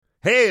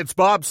Hey, it's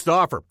Bob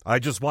Stauffer. I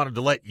just wanted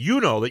to let you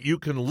know that you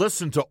can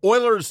listen to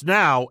Oilers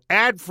Now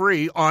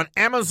ad-free on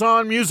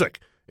Amazon Music,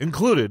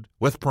 included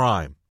with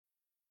Prime.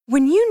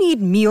 When you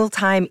need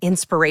mealtime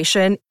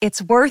inspiration,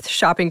 it's worth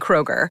shopping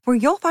Kroger, where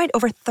you'll find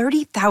over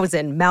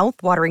 30,000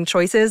 mouth-watering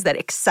choices that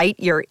excite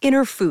your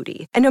inner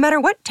foodie. And no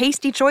matter what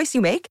tasty choice you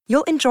make,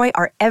 you'll enjoy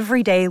our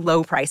everyday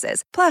low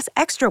prices, plus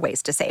extra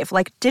ways to save,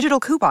 like digital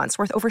coupons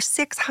worth over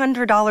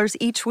 $600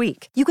 each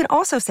week. You can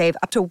also save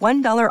up to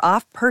 $1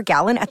 off per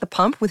gallon at the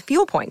pump with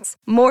fuel points.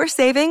 More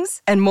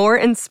savings and more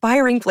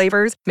inspiring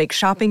flavors make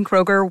shopping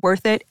Kroger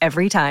worth it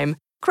every time.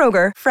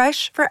 Kroger,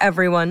 fresh for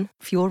everyone.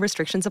 Fuel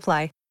restrictions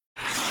apply.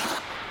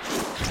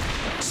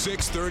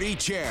 6:30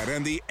 Chad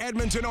and the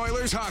Edmonton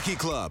Oilers Hockey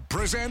Club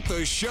present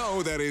the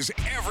show that is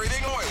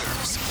everything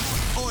Oilers.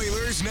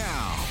 Oilers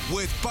Now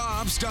with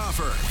Bob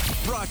Stauffer.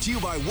 Brought to you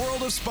by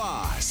World of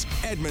Spas,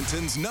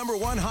 Edmonton's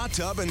 #1 hot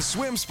tub and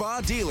swim spa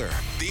dealer.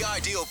 The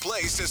ideal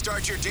place to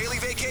start your daily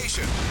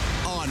vacation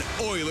on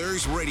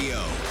Oilers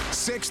Radio.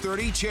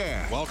 6:30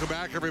 Chad. Welcome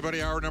back,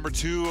 everybody. Hour number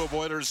 2 of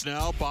Oilers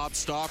Now. Bob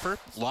Stauffer,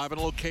 live on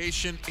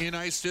location in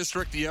Ice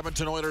District. The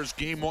Edmonton Oilers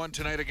game 1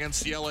 tonight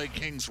against the LA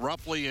Kings.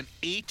 Roughly an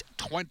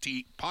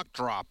 8:20 puck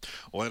drop.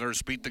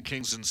 Oilers beat the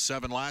Kings in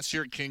 7 last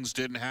year. Kings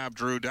didn't have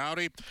Drew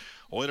Doughty.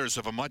 Oilers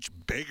have a much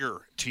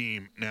bigger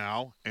team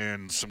now,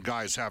 and some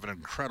guys having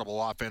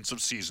incredible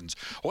offensive seasons.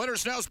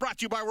 Oilers Now is brought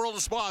to you by World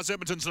of Spas,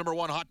 Edmonton's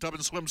 #1 hot tub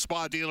and swim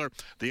spa dealer.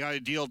 The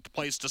ideal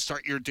place to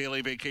start your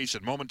daily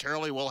vacation.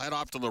 Momentarily, we'll head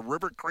off to the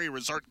River Cree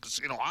Resort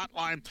Casino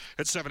hotline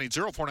at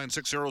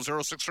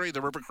 780-496-0063.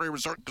 The River Cree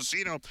Resort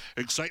Casino.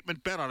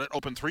 Excitement bet on it.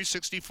 Open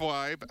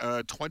 365,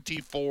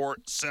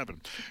 24/7.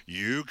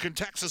 You can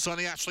text us on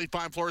the Ashley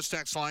Fine Floors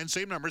text line.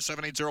 Same number,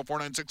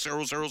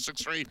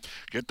 780-496-0063.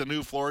 Get the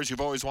new floors you've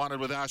always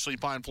wanted with Ashley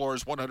Fine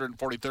Floors,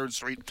 143rd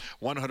Street,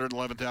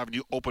 111th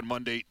Avenue, open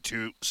Monday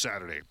to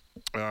Saturday.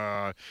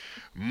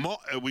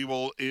 We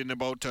will, in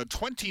about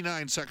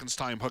 29 seconds'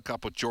 time, hook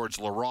up with George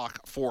Laraque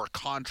for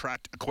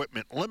Contract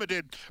Equipment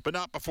Limited, but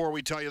not before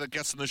we tell you that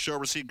guests on the show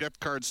receive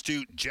gift cards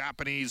to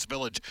Japanese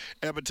Village,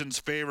 Edmonton's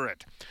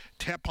favorite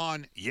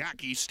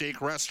teppanyaki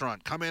steak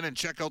restaurant. Come in and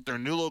check out their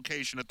new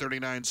location at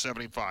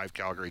 3975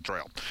 Calgary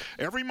Trail.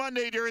 Every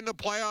Monday during the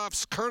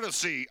playoffs,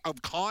 courtesy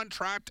of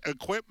Contract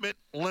Equipment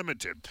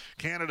Limited,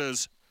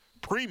 Canada's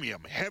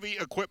premium heavy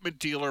equipment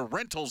dealer,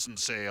 rentals and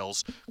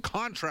sales,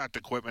 contract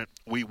equipment.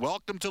 We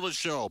welcome to the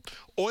show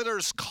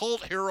Oilers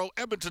cult hero,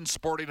 Edmonton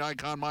sporting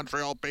icon,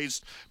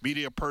 Montreal-based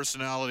media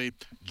personality,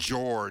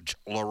 George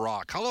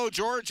Laraque. Hello,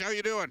 George. How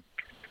you doing?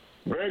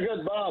 Very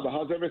good, Bob.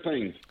 How's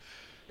everything?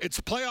 It's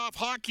playoff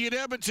hockey in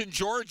Edmonton,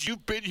 George.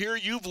 You've been here.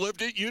 You've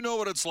lived it. You know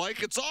what it's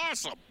like. It's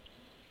awesome.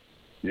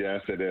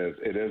 Yes, it is.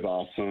 It is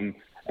awesome.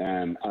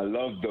 And I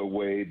love the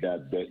way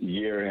that the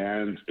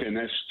year-end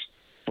finished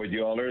for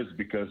the Oilers,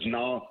 because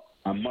now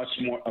I'm much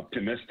more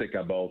optimistic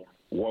about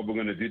what we're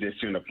going to do this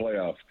year in the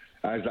playoffs,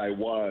 as I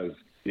was,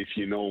 if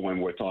you know, when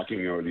we're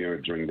talking earlier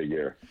during the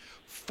year.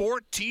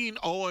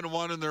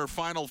 14-0-1 in their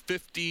final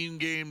 15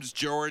 games,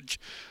 George.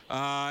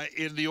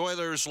 In the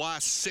Oilers'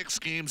 last 6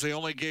 games, they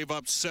only gave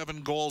up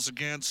 7 goals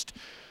against.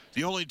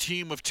 The only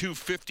team with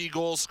 250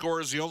 goal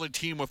scorers, the only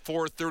team with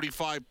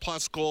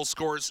 435-plus goal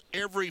scorers.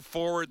 Every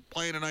forward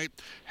playing tonight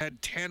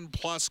had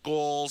 10-plus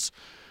goals.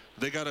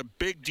 They got a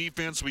big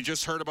defense. We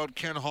just heard about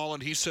Ken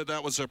Holland. He said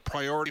that was a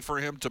priority for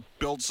him to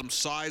build some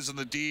size in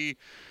the D.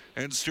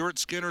 And Stuart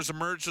Skinner's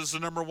emerged as the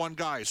 #1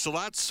 guy. So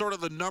that's sort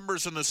of the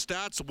numbers and the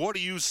stats. What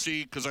do you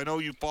see? Because I know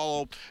you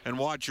follow and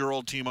watch your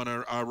old team on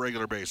a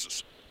regular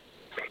basis.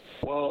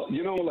 Well,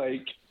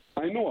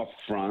 I know up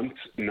front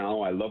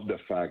now, I love the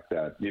fact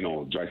that,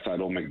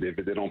 Draisaitl,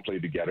 McDavid, they don't play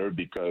together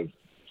because,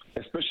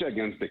 especially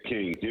against the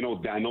Kings,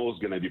 Dano's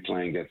going to be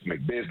playing against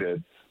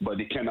McDavid, but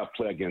he cannot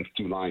play against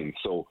 2 lines.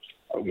 So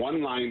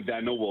one line,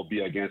 Dano will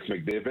be against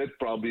McDavid.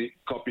 Probably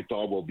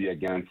Kopitar will be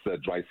against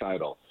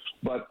Draisaitl.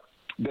 But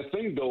the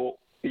thing, though,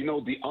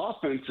 the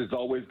offense is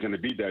always going to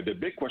be there. The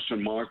big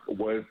question mark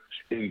was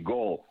in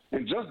goal.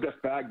 And just the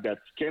fact that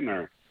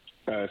Skinner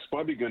is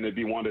probably going to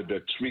be one of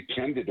the 3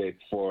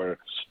 candidates for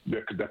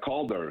the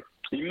Calder.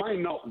 He might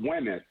not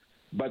win it,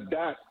 but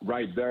that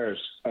right there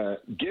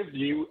give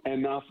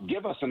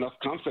us enough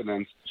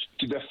confidence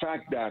to the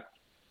fact that,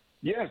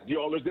 yes, the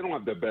Oilers, they don't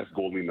have the best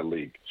goalie in the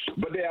league,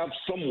 but they have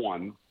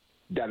someone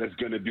that is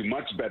going to do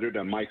much better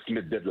than Mike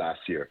Smith did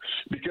last year.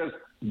 Because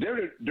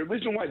the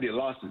reason why they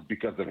lost is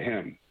because of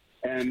him.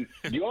 And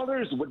the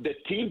Oilers, with the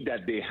team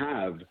that they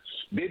have,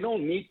 they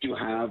don't need to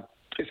have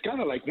 – it's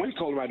kind of like when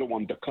Colorado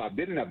won the Cup,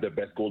 they didn't have the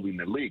best goalie in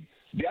the league.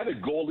 They had a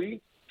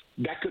goalie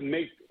that could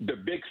make the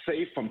big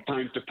save from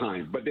time to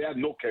time, but they had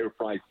no Carey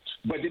Price.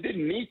 But they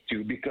didn't need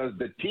to because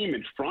the team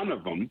in front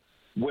of them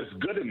was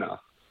good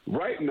enough.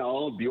 Right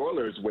now, the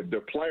Oilers, with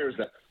their players,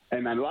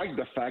 and I like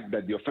the fact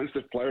that the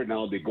offensive player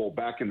now, they go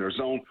back in their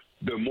zone,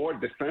 they're more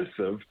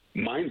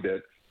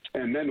defensive-minded,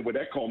 and then with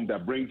Ekholm,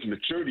 that brings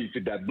maturity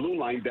to that blue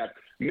line that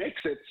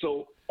makes it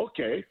so,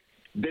 okay,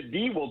 the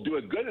D will do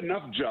a good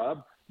enough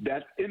job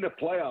that in the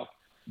playoff,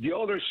 the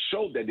Oilers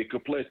showed that they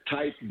could play a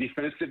tight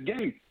defensive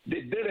game.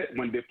 They did it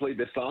when they played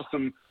this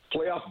awesome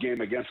playoff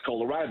game against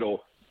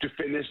Colorado to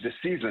finish the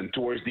season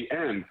towards the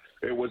end.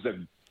 It was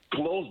a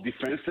close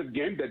defensive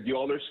game that the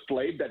Oilers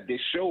played that they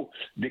showed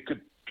they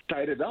could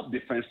tight it up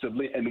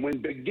defensively and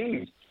win big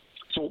games.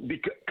 So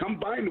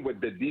combined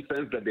with the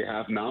defense that they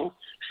have now,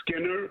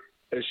 Skinner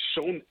has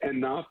shown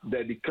enough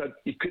that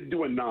he could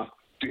do enough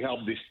to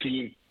help this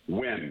team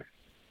win.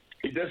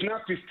 He doesn't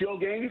have to steal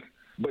games,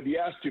 but he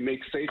has to make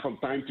safe from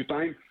time to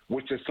time,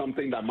 which is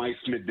something that Mike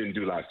Smith didn't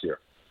do last year.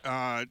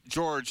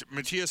 George,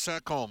 Matthias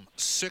Ekholm,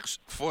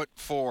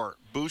 6'4",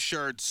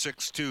 Bouchard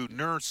 6'2",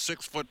 Nurse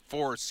 6'4",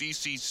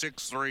 CC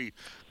 6'3",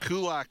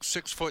 Kulak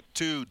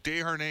 6'2",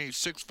 Desharnais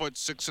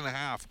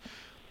 6'6.5".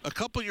 A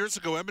couple years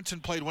ago, Edmonton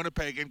played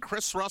Winnipeg, and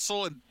Chris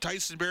Russell and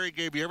Tyson Barrie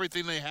gave you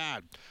everything they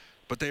had,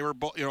 but they were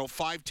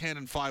 5'10"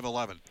 and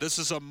 5'11". This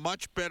is a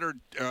much better,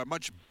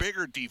 much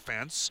bigger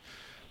defense.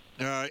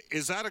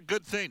 Is that a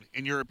good thing,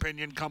 in your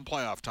opinion, come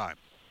playoff time?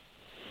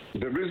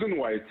 The reason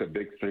why it's a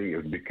big thing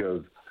is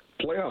because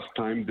playoff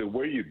time, the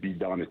way you beat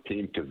down a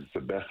team, because it's the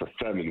best of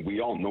 7,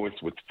 we all know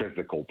it's with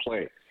physical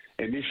play.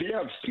 And if you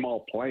have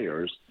small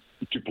players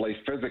to play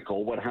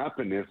physical, what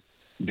happens is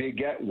they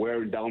get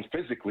wear down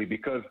physically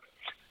because,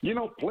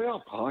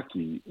 playoff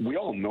hockey, we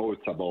all know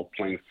it's about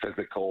playing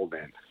physical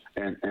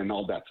and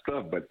all that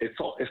stuff, but it's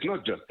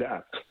not just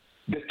that.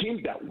 The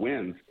team that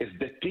wins is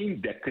the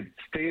team that could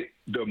stay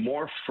the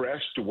more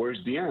fresh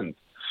towards the end.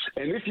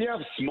 And if you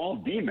have small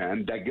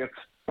D-man that gets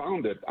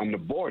pounded on the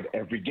board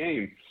every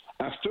game,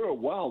 after a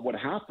while, what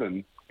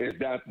happens is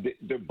that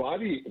the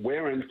body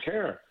wear and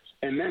tear.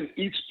 And then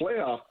each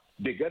playoff,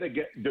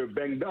 they're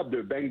banged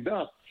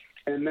up,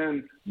 and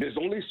then there's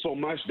only so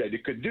much that they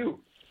could do.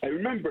 I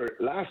remember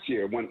last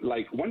year when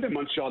the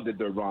Montreal did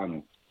the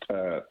run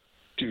to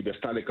the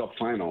Stanley Cup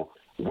final,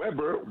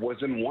 Weber was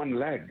in one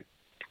leg.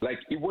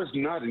 He was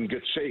not in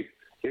good shape.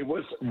 It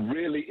was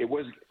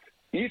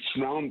each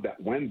round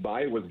that went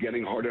by was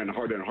getting harder and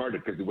harder and harder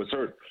because he was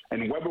hurt.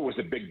 And Weber was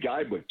a big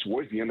guy, but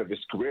towards the end of his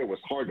career it was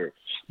harder.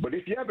 But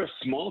if you have a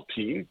small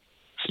team,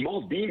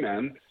 small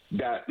D-man,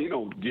 that,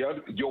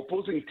 the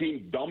opposing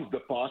team dumps the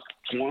puck,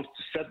 wants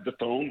to set the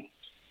tone,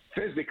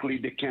 physically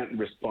they can't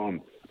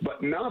respond.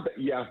 But now that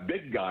you have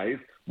big guys,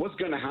 what's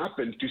going to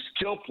happen to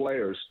skilled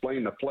players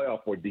playing the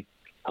playoff where the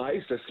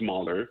ice is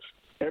smaller,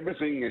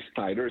 everything is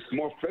tighter, it's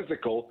more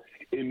physical,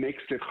 it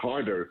makes it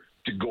harder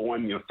to go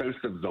on the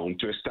offensive zone,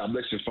 to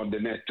establish in front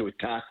of the net, to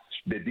attack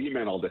the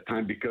D-men all the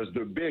time because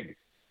they're big.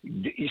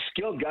 The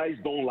skilled guys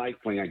don't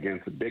like playing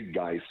against the big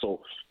guys.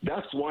 So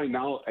that's why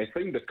now I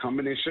think the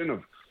combination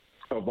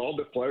of all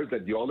the players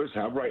that the Oilers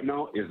have right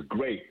now is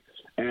great.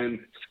 And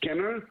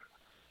Skinner,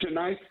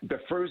 tonight, the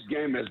first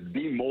game is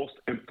the most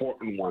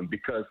important one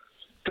because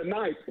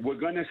tonight we're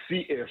going to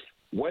see if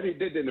what he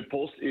did in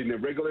the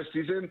regular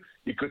season,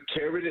 he could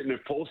carry it in the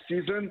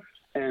postseason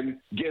and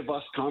give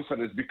us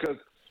confidence because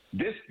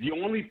the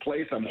only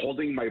place I'm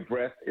holding my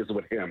breath is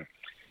with him.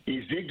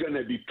 Is he going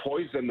to be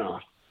poised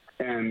enough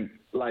and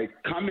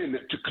come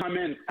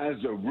in as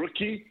a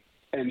rookie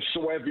and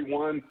show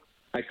everyone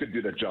I could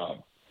do the job?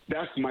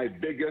 That's my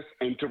biggest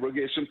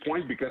interrogation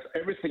point because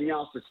everything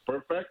else is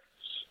perfect.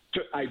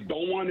 I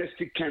don't want to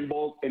see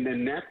Campbell in the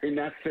net in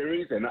that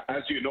series. And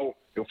as you know,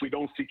 if we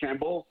don't see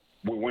Campbell,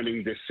 we're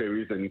winning this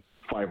series in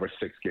 5 or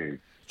 6 games.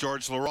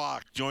 George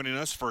Laraque joining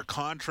us for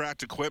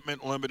Contract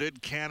Equipment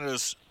Limited,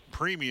 Canada's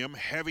premium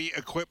heavy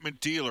equipment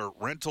dealer,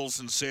 rentals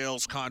and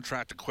sales,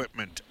 contract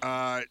equipment.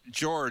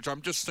 George,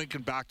 I'm just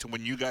thinking back to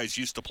when you guys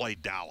used to play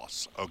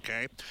Dallas,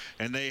 okay?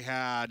 And they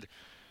had,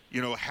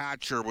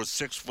 Hatcher was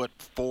 6'4",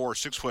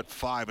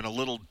 6'5", and a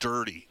little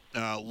dirty.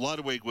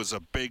 Ludwig was a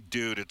big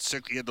dude at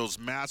 6. He had those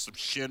massive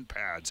shin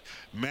pads.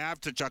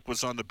 Mavtichuk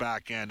was on the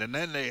back end. And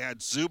then they had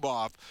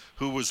Zubov,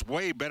 who was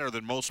way better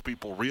than most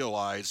people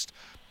realized,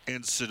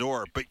 and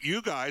Sidor. But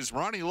you guys,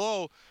 Ronnie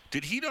Lowe,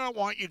 did he not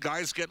want you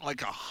guys getting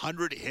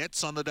 100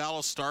 hits on the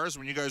Dallas Stars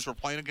when you guys were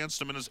playing against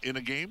them in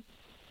a game?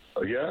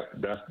 Yeah,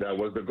 that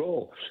was the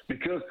goal.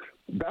 Because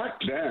back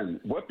then,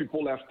 what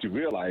people have to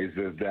realize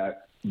is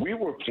that we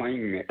were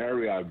playing in an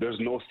area there's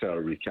no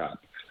salary cap.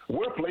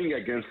 We're playing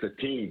against a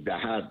team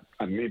that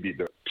had maybe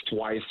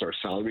twice our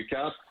salary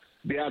cap.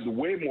 They had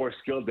way more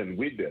skill than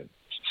we did.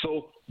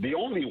 So the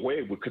only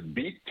way we could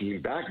beat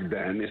team back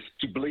then is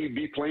to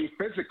be playing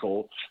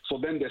physical. So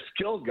then the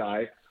skilled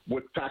guy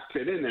would pack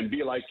it in and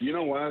be like, you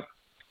know what?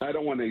 I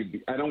don't want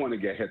to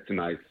get hit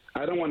tonight.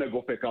 I don't want to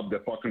go pick up the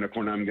puck in the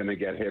corner. I'm going to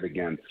get hit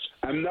again.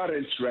 I'm not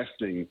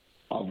interested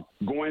of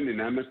going in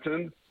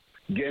Edmonton,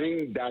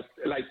 getting that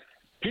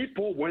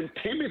people were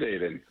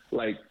intimidated,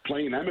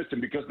 playing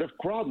Edmonton because the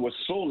crowd was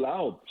so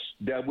loud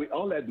that we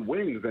all had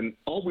wings and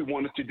all we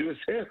wanted to do is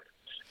hit.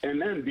 And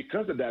then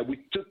because of that, we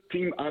took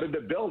team out of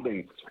the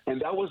building,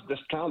 and that was the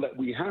style that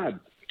we had.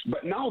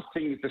 But now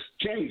things have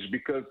changed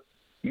because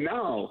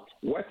now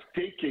what's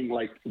getting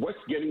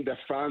the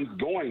fans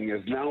going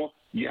is now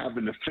you have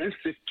an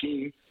offensive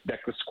team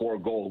that could score a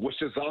goal,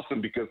 which is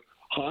awesome because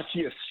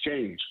hockey has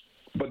changed.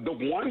 But the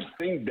one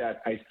thing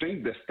that I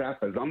think the staff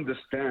has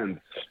understand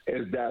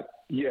is that,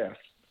 yes,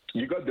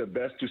 you got the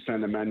best two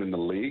center men in the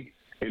league.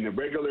 In the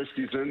regular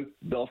season,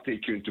 they'll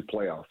take you into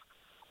playoffs.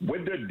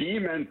 With the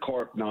D-man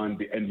corp now and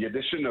the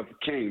addition of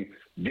Kane,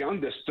 they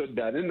understood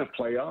that in the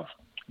playoffs,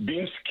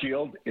 being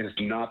skilled is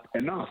not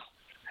enough.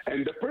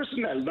 And the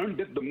person that learned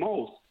it the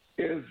most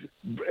is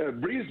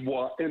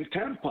Brisebois in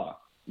Tampa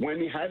when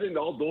he had in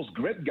all those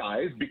grit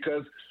guys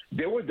because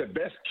they were the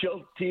best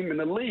skilled team in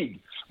the league.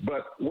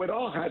 But with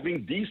all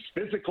having these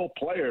physical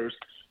players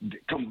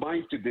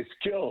combined to the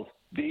skills,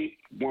 they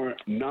were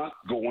not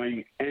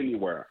going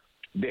anywhere.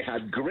 They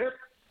had grit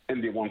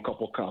and they won a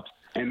couple cups.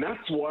 And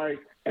that's why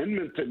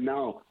Edmonton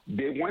now,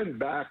 they went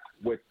back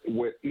with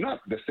not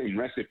the same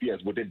recipe as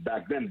we did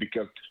back then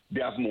because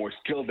they have more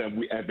skill than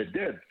we ever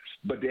did.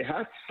 But they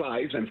had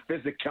size and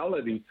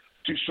physicality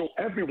to show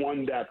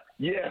everyone that,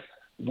 yes,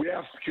 we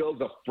have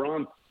skills up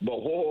front, but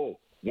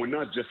we're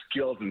not just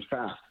skilled and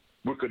fast.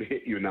 We could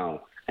hit you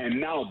now. And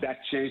now that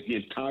changed the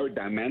entire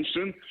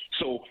dimension.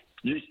 So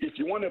if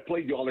you want to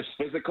play the Oilers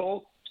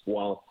physical,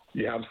 well,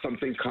 you have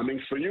something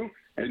coming for you.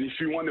 And if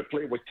you want to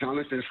play with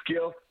talent and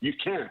skill, you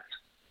can't.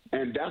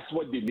 And that's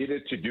what they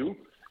needed to do.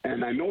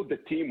 And I know the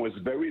team was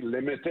very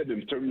limited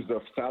in terms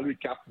of salary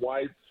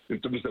cap-wise, in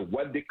terms of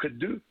what they could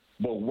do.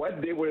 But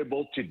what they were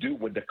able to do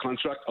with the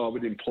contract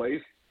already in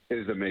place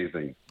is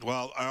amazing.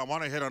 Well, I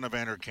want to hit on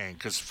Evander Kane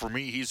because for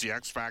me, he's the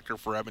X factor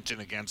for Edmonton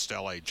against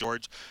LA.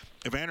 George,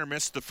 Evander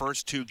missed the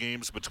first two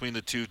games between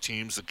the two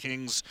teams. The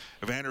Kings,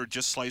 Evander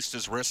just sliced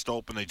his wrist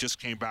open. They just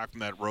came back from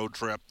that road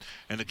trip.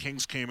 And the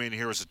Kings came in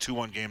here as a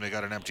 2-1 game. They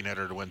got an empty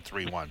netter to win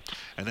 3-1.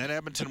 And then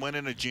Edmonton went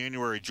into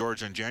January,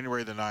 George, on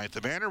January the 9th.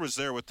 Evander was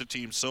there with the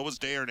team. So was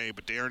Desharnais,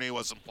 but Desharnais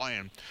wasn't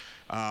playing.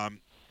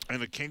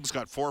 And the Kings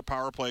got 4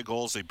 power play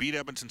goals. They beat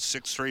Edmonton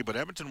 6-3, but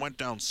Edmonton went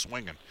down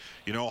swinging.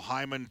 You know,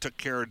 Hyman took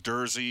care of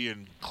Dursey,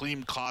 and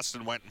Clem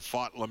Costin went and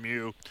fought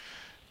Lemieux.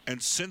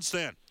 And since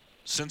then,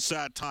 since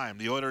that time,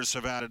 the Oilers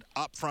have added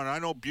up front. I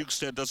know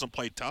Bukestad doesn't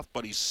play tough,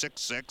 but he's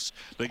 6'6".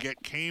 They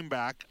get Kane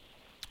back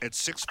at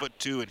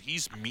 6'2", and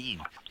he's mean.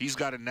 He's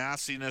got a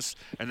nastiness,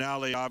 and now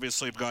they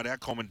obviously have got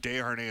Ekholm and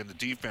Desharnais in the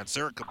defense.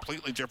 They're a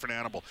completely different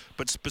animal,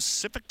 but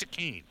specific to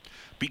Kane,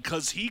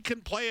 because he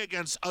can play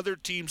against other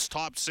teams'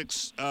 top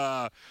 6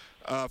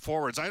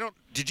 forwards.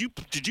 Did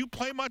you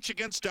play much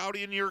against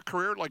Doughty in your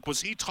career? Like,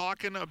 was he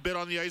talking a bit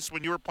on the ice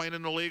when you were playing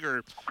in the league,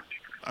 or?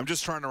 I'm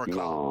just trying to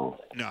recall.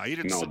 No, he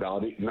didn't. No,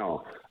 Doughty.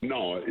 No.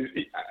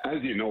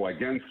 As you know,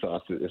 against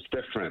us, it's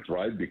different,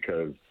 right?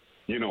 Because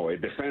you know,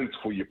 it depends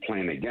who you're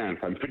playing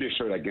against. I'm pretty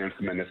sure against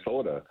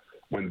Minnesota,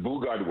 when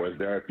Bugard was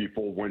there,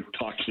 people weren't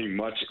talking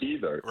much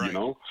either, right. You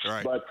know?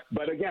 Right.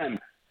 But again,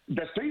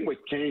 the thing with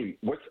Kane,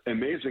 what's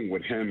amazing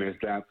with him is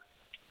that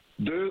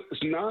there's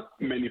not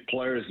many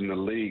players in the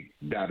league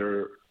that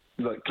are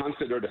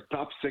considered a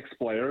top 6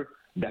 player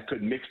that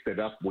could mix it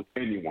up with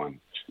anyone.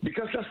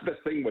 Because that's the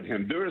thing with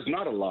him. There is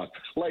not a lot.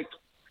 Like,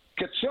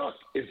 Tkachuk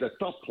is a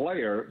tough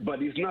player,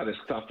 but he's not as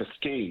tough as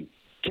Kane.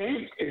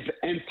 Kane is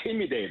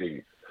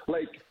intimidating.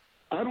 Like,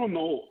 I don't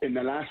know in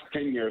the last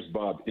 10 years,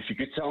 Bob, if you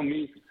could tell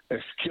me a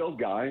skilled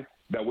guy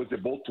that was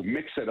able to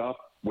mix it up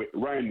with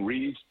Ryan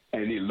Reeves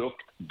and he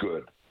looked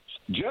good.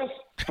 Just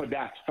for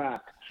that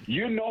fact,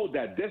 you know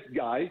that this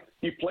guy,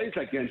 he plays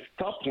against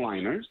top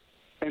liners,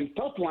 and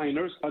top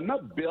liners are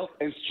not built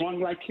and strong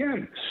like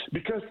him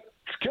because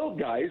skilled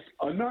guys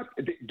are not,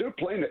 they're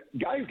playing,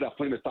 guys that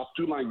play in the top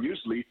 2 line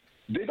usually,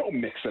 they don't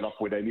mix it up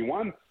with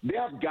anyone. They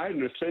have guys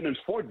in the 3rd and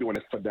 4th doing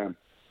it for them.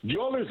 The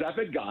Oilers have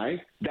a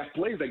guy that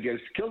plays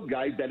against skilled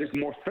guys that is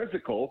more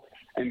physical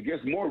and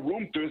gives more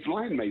room to his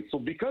line mates. So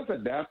because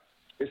of that,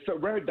 it's a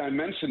rare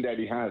dimension that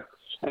he has.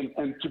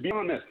 And to be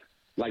honest,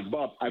 like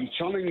Bob, I'm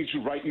challenging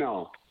you right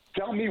now.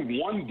 Tell me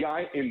one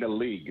guy in the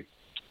league,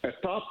 a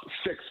top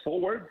 6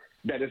 forward,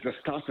 that is as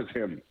tough as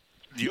him.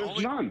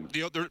 There's none.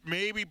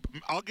 Maybe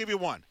I'll give you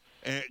one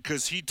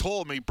because he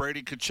told me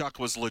Brady Tkachuk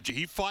was legit.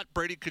 He fought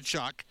Brady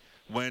Tkachuk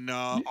when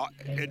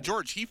and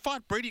George, he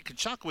fought Brady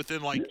Tkachuk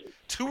within like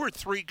 2 or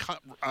 3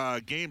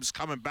 games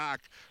coming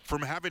back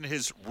from having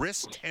his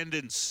wrist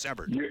tendon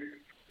severed.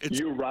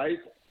 You're right.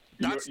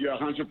 You're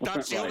 100%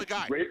 that's the right. only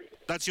guy.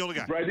 That's the only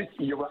guy. Brady,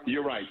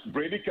 you're right.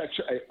 Brady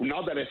Tkachuk.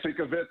 Now that I think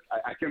of it,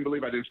 I can't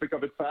believe I didn't think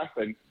of it fast.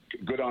 And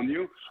good on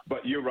you.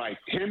 But you're right.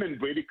 Him and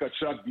Brady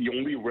Tkachuk, the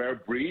only rare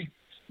breed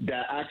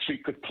that actually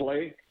could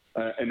play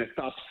in a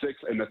top 6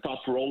 in a top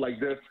role like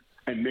this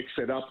and mix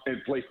it up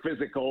and play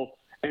physical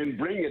and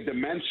bring a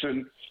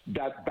dimension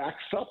that backs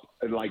up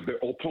like the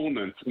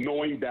opponents,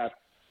 knowing that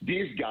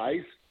these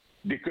guys,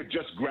 they could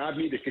just grab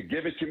me, they could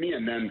give it to me,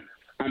 and then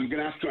I'm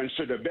going to have to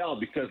answer the bell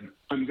because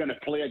I'm going to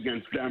play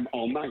against them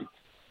all night.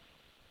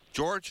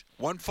 George,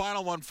 one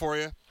final one for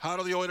you. How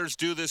do the Oilers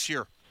do this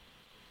year?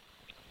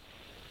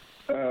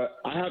 I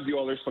have the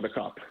Oilers for the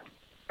Cup.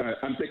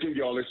 I'm taking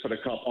the Oilers for the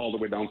Cup all the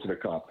way down to the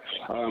Cup.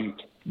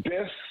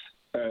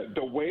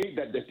 The way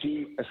that the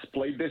team has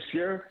played this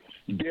year,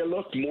 they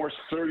look more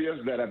serious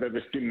than I've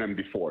ever seen them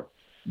before.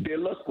 They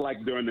look like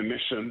they're on a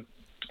mission,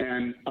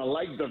 and I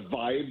like the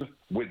vibe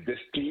with this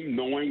team,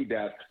 knowing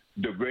that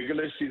The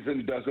regular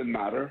season doesn't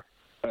matter.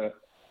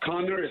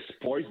 Connor is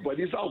poised, but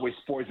he's always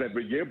poised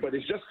every year. But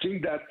it's just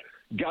seems that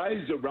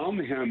guys around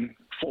him,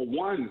 for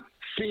one,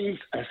 seems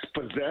as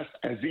possessed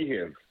as he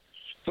is.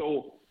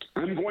 So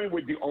I'm going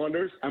with the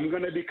Oilers. I'm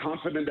going to be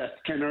confident that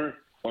Skinner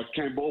or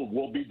Campbell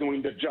will be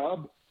doing the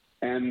job.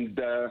 And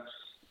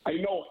I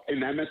know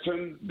in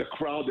Edmonton, the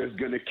crowd is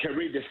going to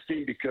carry this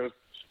team because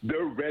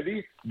they're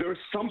ready. There's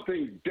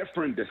something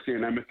different this year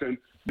in Edmonton.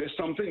 There's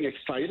something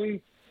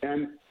exciting.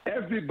 And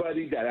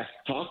everybody that I've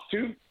talked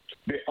to,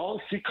 they all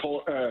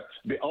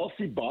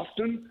see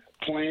Boston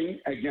playing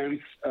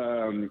against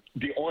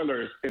the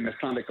Oilers in the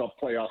Stanley Cup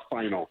playoff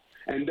final.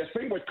 And the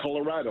thing with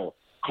Colorado,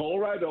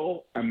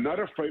 I'm not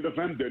afraid of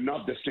them. They're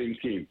not the same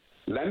team.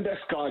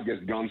 Landeskog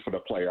is gone for the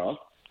playoff.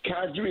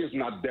 Kadri is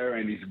not there,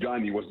 and he's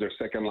gone. He was their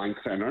second-line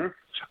center.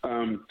 They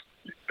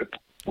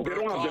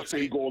don't have the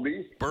same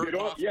goalie.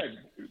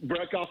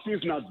 Burakovsky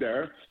is not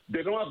there.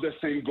 They don't have the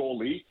same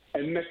goalie.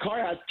 And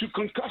McCarr had 2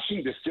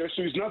 concussions this year,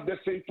 so he's not the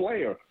same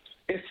player.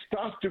 It's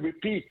tough to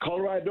repeat.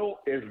 Colorado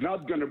is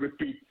not going to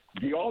repeat.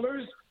 The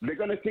Oilers, they're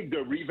going to take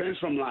their revenge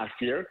from last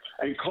year,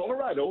 and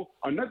Colorado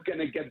are not going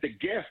to get the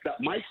gift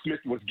that Mike Smith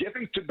was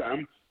giving to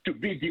them to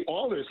beat the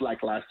Oilers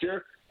like last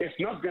year. It's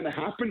not going to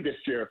happen this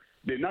year.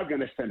 They're not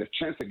going to stand a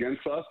chance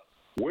against us.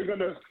 We're going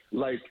to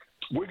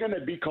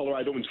beat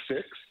Colorado in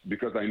 6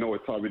 because I know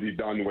it's already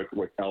done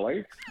with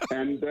LA.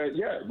 And,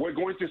 we're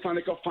going to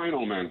Stanley Cup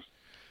final, man.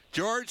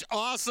 George,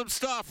 awesome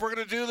stuff. We're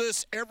going to do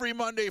this every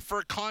Monday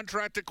for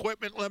Contract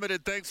Equipment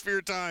Limited. Thanks for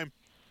your time.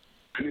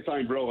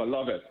 Anytime, bro. I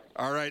love it.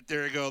 All right,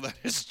 there you go. That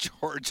is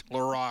George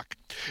Laraque.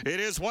 It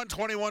is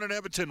 1:21 in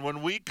Edmonton.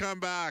 When we come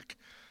back,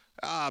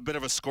 a bit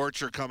of a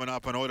scorcher coming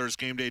up on Oilers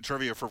Game Day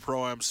Trivia for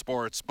Pro-Am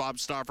Sports. Bob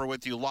Stauffer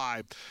with you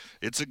live.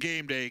 It's a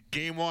game day.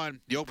 Game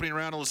 1, the opening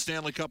round of the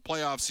Stanley Cup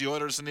playoffs, the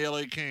Oilers and the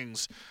LA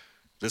Kings.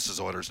 This is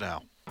Oilers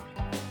Now.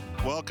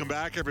 Welcome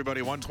back,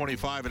 everybody.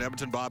 125 in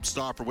Edmonton. Bob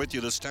Stauffer with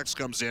you. This text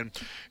comes in,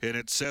 and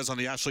it says on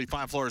the Ashley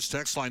Fine Floors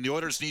text line, the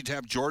Oilers need to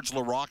have George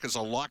Laraque as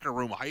a locker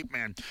room hype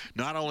man.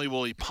 Not only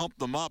will he pump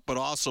them up, but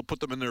also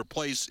put them in their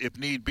place if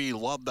need be.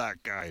 Love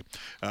that guy.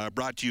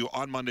 Brought to you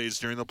on Mondays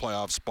during the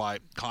playoffs by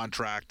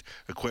Contract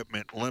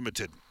Equipment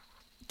Limited.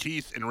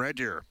 Keith in Red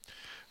Deer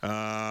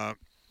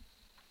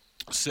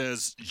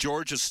says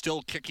George is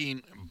still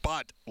kicking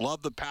butt.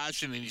 Love the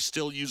passion, and he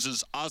still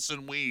uses us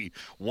and we.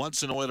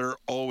 Once an Oiler,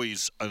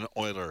 always an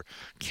Oiler.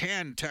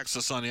 Ken texts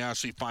us on the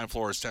Ashley Fine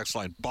Floors text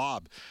line.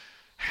 Bob,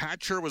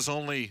 Hatcher was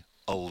only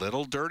a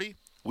little dirty.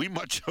 We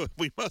must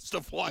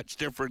have watched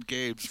different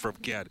games from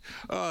Ken.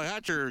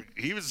 Hatcher,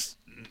 he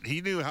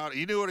knew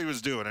what he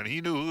was doing, and he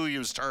knew who he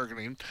was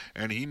targeting,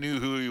 and he knew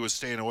who he was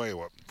staying away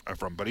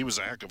from. But he was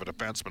a heck of a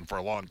defenseman for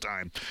a long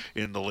time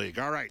in the league.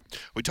 All right,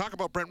 we talk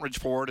about Brentridge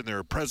Ford and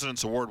their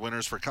President's Award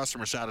winners for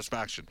customer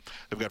satisfaction.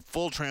 They've got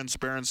full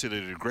transparency. They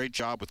did a great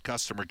job with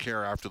customer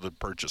care after the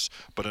purchase.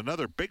 But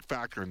another big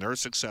factor in their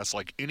success,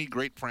 like any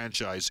great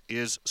franchise,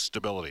 is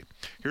stability.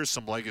 Here's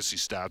some legacy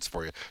stats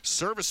for you.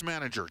 Service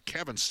manager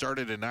Kevin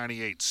started in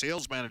 '98.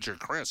 Sales manager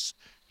Chris,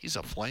 he's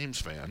a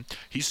Flames fan.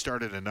 He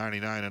started in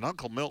 '99. And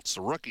Uncle Milt's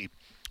the rookie.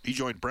 He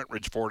joined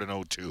Brentridge Ford in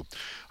 '02.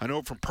 I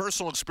know from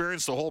personal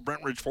experience, the whole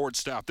Brentridge Ford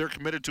staff, they're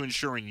committed to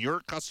ensuring your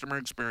customer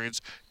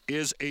experience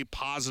is a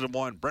positive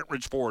one.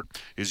 Brentridge Ford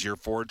is your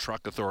Ford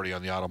truck authority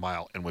on the Auto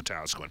Mile in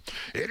Wetaskiwin.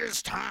 It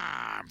is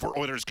time for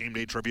Oilers Game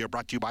Day Trivia,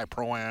 brought to you by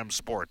Pro-Am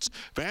Sports.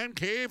 Fan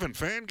Cave and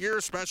Fan Gear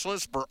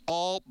specialists for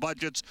all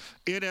budgets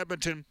in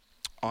Edmonton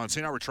on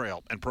St. Albert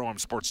Trail and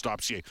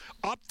ProAmSports.ca.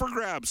 Up for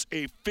grabs,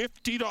 a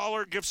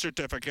 $50 gift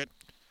certificate,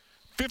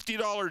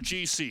 $50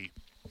 GC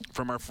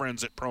from our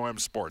friends at Pro-Am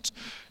Sports.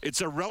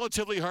 It's a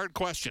relatively hard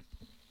question.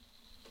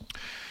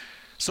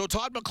 So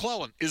Todd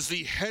McClellan is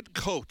the head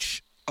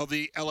coach of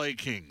the LA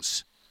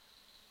Kings.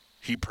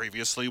 He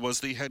previously was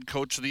the head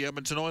coach of the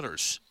Edmonton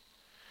Oilers.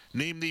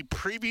 Name the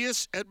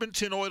previous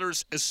Edmonton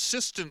Oilers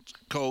assistant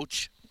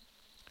coach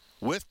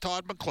with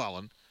Todd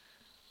McClellan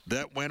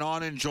that went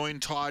on and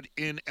joined Todd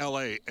in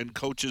L.A. and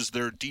coaches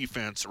their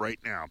defense right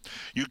now.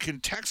 You can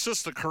text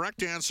us the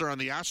correct answer on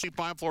the Ashley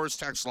Fine Floors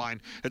text line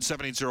at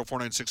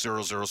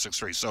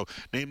 780-496-0063. So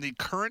name the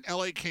current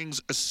L.A. Kings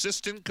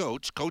assistant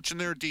coach in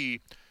their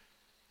D,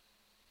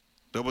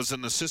 that was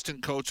an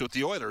assistant coach with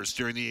the Oilers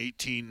during the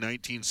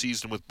 18-19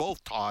 season with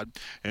both Todd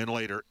and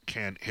later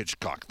Ken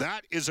Hitchcock.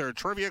 That is our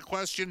trivia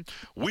question.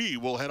 We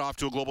will head off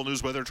to a global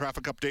news weather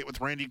traffic update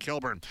with Randy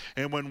Kilburn.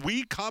 And when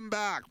we come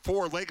back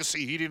for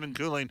Legacy Heating and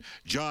Cooling,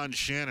 John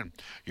Shannon.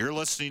 You're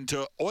listening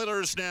to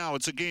Oilers Now.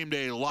 It's a game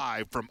day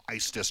live from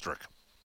Ice District.